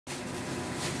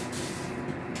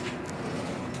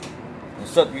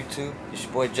What's up, YouTube? It's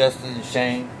your boy Justin and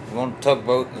Shane. We're on the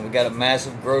tugboat and we got a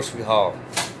massive grocery haul.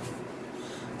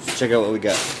 So check out what we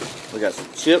got. We got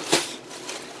some chips,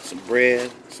 some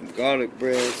bread, some garlic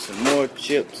bread, some more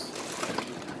chips,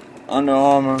 Under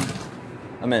Armour.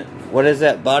 What is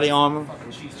that? Body Armor?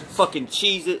 Fucking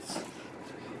Cheez-Its.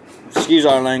 Excuse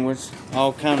our language.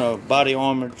 All kind of Body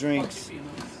Armor drinks.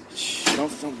 Shh,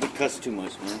 don't be cuss too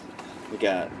much, man. We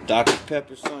got Dr.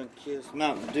 Pepper, Sunkist,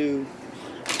 Mountain Dew,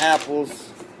 apples,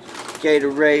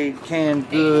 Gatorade, canned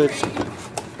goods,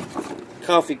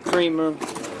 coffee creamer,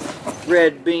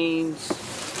 red beans,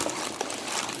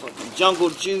 jungle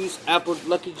juice, apple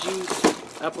lucky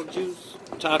juice, apple juice,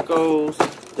 tacos.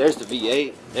 There's the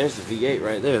V8. There's the V8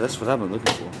 right there. That's what I've been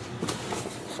looking for.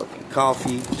 Fucking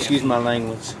coffee. Excuse my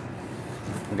language.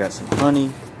 We got some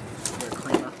honey.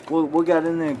 We got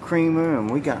in there creamer,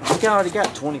 and we already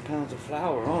got 20 pounds of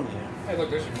flour on here. Hey, look,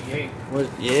 there's a V8.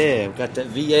 Yeah, we got that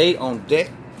V8 on deck.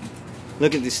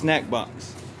 Look at the snack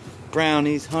box.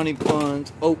 Brownies, honey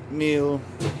buns, oatmeal,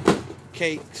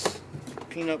 cakes,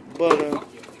 peanut butter,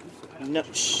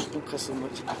 nuts. Don't cuss so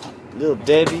much. Little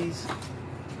Debbie's,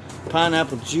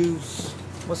 pineapple juice.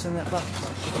 What's in that box?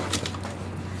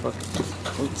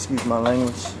 Excuse my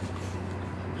language.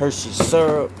 Hershey's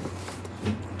syrup.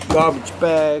 Garbage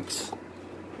bags.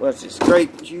 What's this?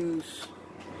 Grape juice.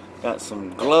 Got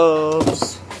some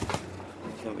gloves.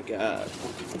 And we got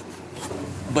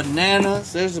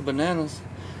bananas. There's the bananas.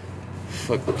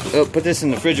 Fuck. Oh, put this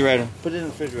in the refrigerator. Put it in the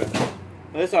refrigerator.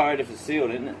 Well, it's alright if it's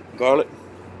sealed, isn't it? Garlic.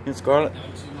 It's garlic.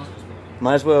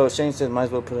 Might as well. Shane said might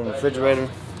as well put it in the refrigerator.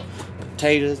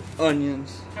 Potatoes,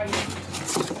 onions.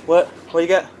 What? What you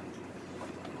got?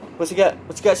 What's you got?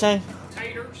 What you got, Shane?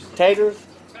 Taters. Taters.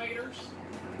 Taters.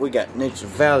 We got Nature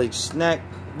Valley snack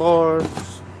bars,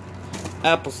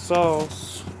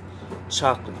 applesauce,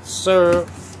 chocolate syrup,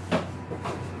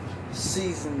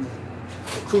 seasoned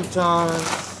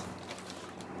croutons,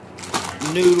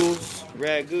 noodles,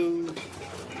 ragu.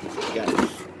 We got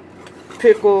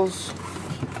pickles,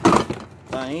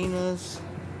 hyenas,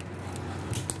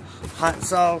 hot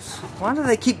sauce. Why do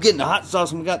they keep getting the hot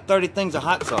sauce when we got 30 things of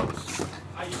hot sauce?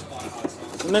 I use a lot of hot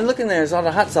sauce. Man, look in there. It's all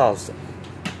the hot sauce.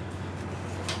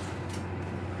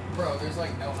 Bro, there's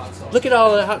like no hot sauce. Look at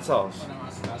all the hot sauce. Oh, no,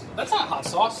 that's not hot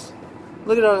sauce.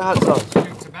 Look at all the hot sauce.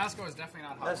 Dude, Tabasco is definitely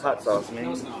not hot That's sauce. hot sauce, man.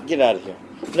 No, it's not. Get out of here.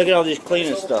 Look at all this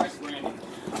cleaning It's stuff. overpriced brandy.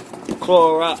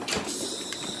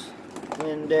 Clorox,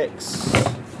 Windex,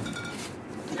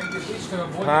 Drink your bleach to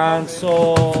avoid Pine COVID.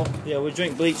 Sol. Yeah, we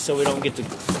drink bleach so we don't get the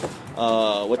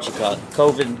what you call it,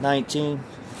 COVID-19.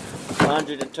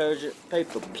 Laundry detergent,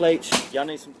 paper plates. Y'all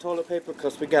need some toilet paper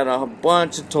because we got a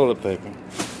bunch of toilet paper.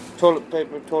 Toilet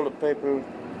paper,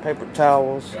 paper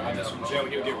towels. Hide this from Joe,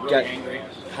 he'll get really Got- angry.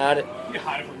 Hide it. You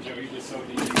hide it from Joe, he's just so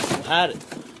deep. Hide it.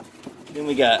 Then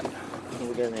we got, what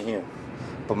we got in here?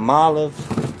 Palmolive,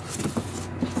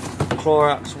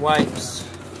 Clorox wipes.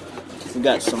 We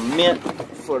got some mint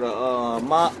for the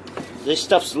mop. This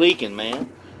stuff's leaking,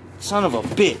 man. Son of a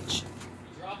bitch. You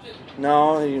dropped it?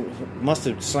 No, he must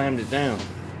have slammed it down.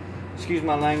 Excuse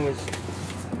my language.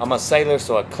 I'm a sailor,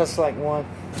 so I cuss like one.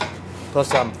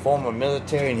 Plus, I'm former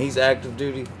military, and he's active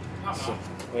duty. So,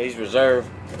 well, he's reserve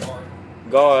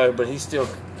guard, but he still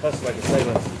cuss like a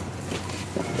sailor.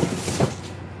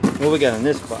 What we got in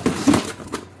this box?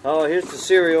 Oh, here's the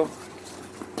cereal.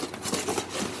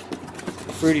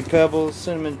 Fruity Pebbles,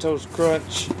 Cinnamon Toast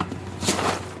Crunch.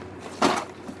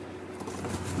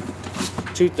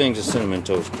 2 things of Cinnamon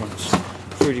Toast Crunch.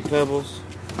 Fruity Pebbles.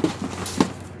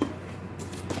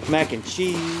 Mac and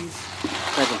cheese.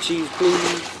 Mac and cheese,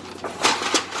 please.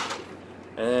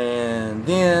 And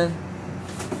then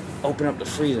open up the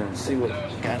freezer and see what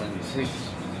we got in the freezer.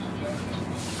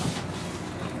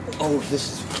 Oh,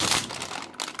 this is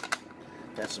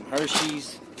got some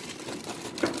Hershey's.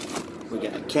 We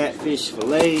got catfish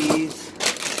fillets,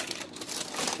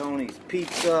 Tony's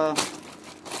pizza,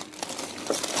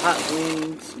 hot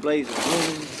wings, blazing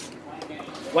wings,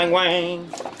 wang wang.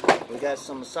 We got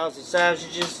some saucy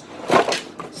savages,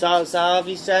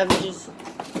 savages.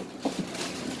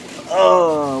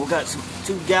 Oh, we got some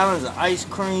 2 gallons of ice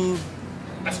cream,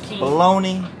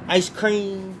 bologna, ice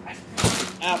cream,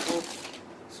 apples,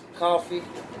 some coffee.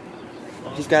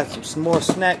 He's got some more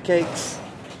snack cakes.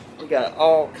 We got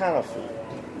all kind of food.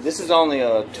 This is only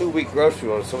a 2-week grocery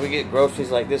order, so we get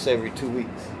groceries like this every 2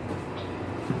 weeks.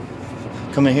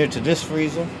 Come in here to this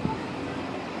freezer.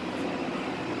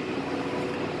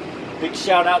 Big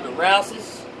shout out to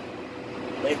Rouse's.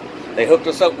 They hooked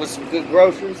us up with some good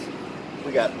groceries.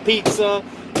 We got pizza,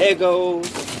 Eggos,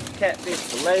 catfish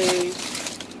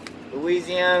fillets,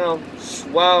 Louisiana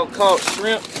wild caught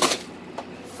shrimp,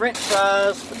 French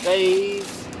fries for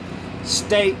days,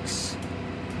 steaks,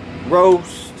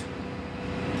 roast,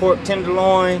 pork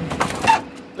tenderloin.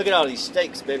 Look at all these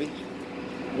steaks, baby.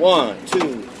 1,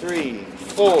 2, 3,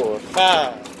 4,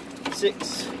 5,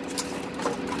 6,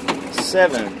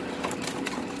 7,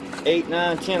 8,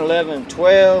 9, 10, 11,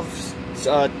 12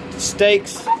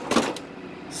 steaks,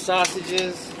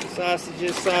 sausages,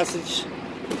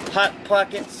 hot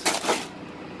pockets,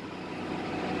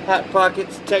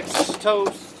 Texas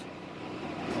toast,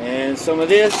 and some of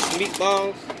this,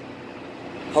 meatballs.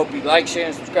 Hope you like, share,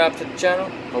 and subscribe to the channel.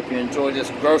 Hope you enjoy this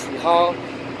grocery haul.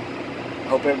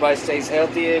 Hope everybody stays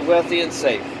healthy, wealthy, and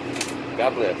safe.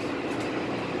 God bless.